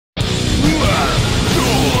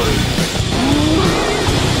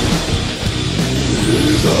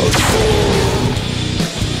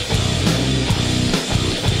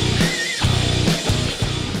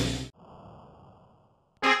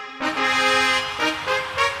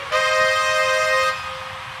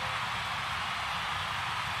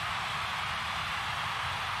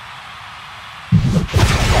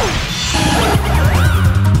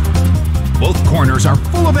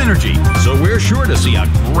of energy, so we're sure to see a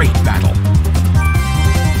great battle.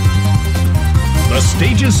 The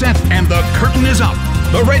stage is set and the curtain is up.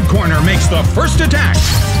 The red corner makes the first attack.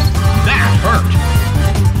 That hurt.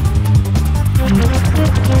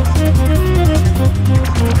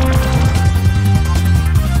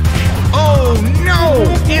 Oh no!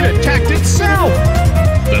 It attacked itself!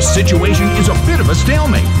 The situation is a bit of a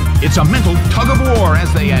stalemate. It's a mental tug-of-war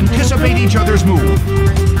as they anticipate each other's move.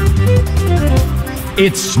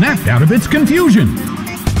 It snapped out of its confusion. Hit!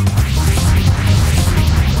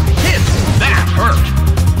 That hurt!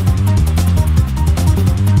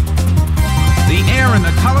 The air in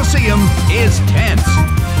the Colosseum is tense.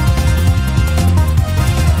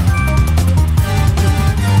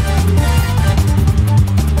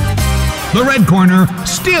 The red corner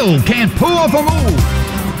still can't pull off a move.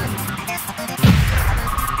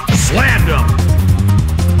 Slammed him.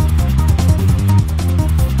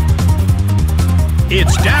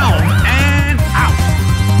 It's down and out.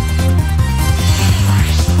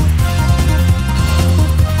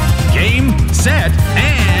 Game, set,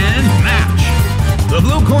 and match. The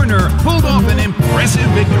blue corner pulled off an impressive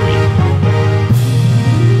victory.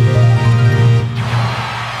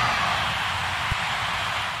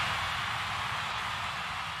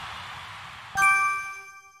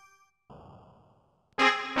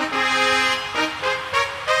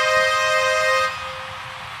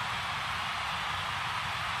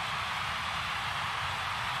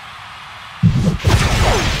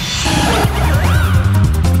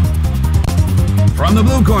 From the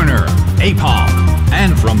blue corner, Aipom,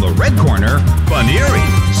 and from the red corner, Buneary.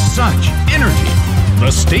 Such energy!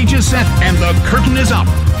 The stage is set and the curtain is up.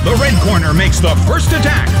 The red corner makes the first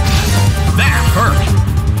attack. That hurt!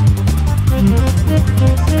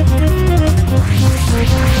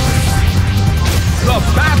 The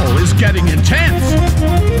battle is getting intense.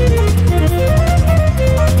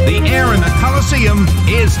 The air in the Colosseum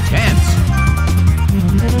is tense.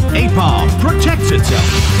 Aipom protects itself.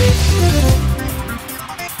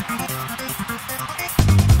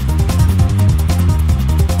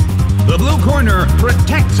 The blue corner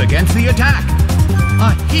protects against the attack.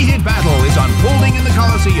 A heated battle is unfolding in the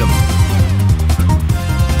Colosseum.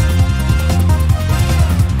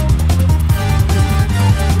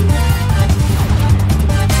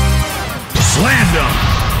 Slammed him.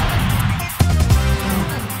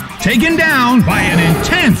 Taken down by an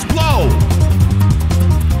intense blow.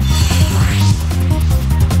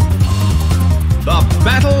 The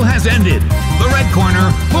battle has ended. The red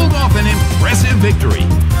corner pulled off an impressive victory.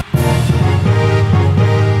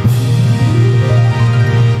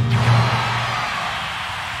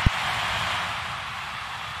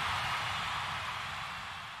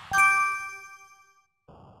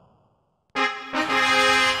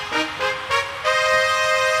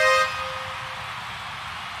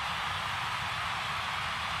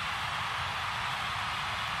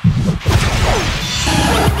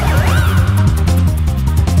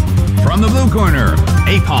 From the blue corner,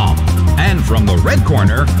 Aipom, and from the red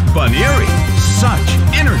corner, Baniri. Such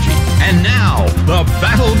energy! And now, the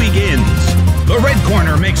battle begins. The red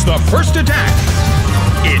corner makes the first attack.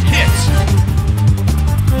 It hits.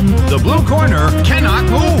 The blue corner cannot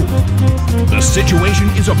move. The situation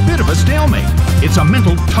is a bit of a stalemate. It's a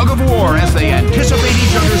mental tug-of-war as they anticipate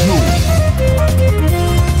each other's moves.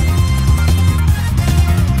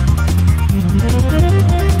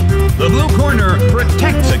 The blue corner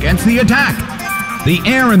protects against the attack. The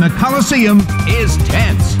air in the Colosseum is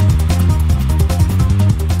tense.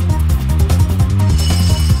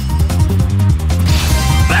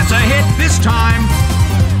 That's a hit this time.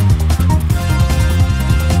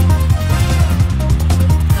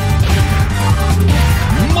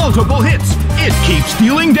 Multiple hits. It keeps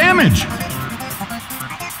dealing damage.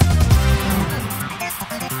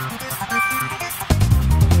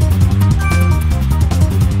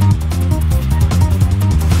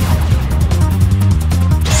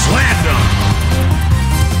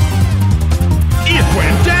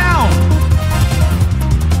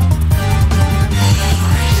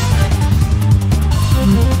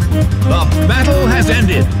 The battle has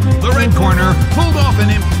ended. The red corner pulled off an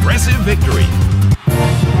impressive victory.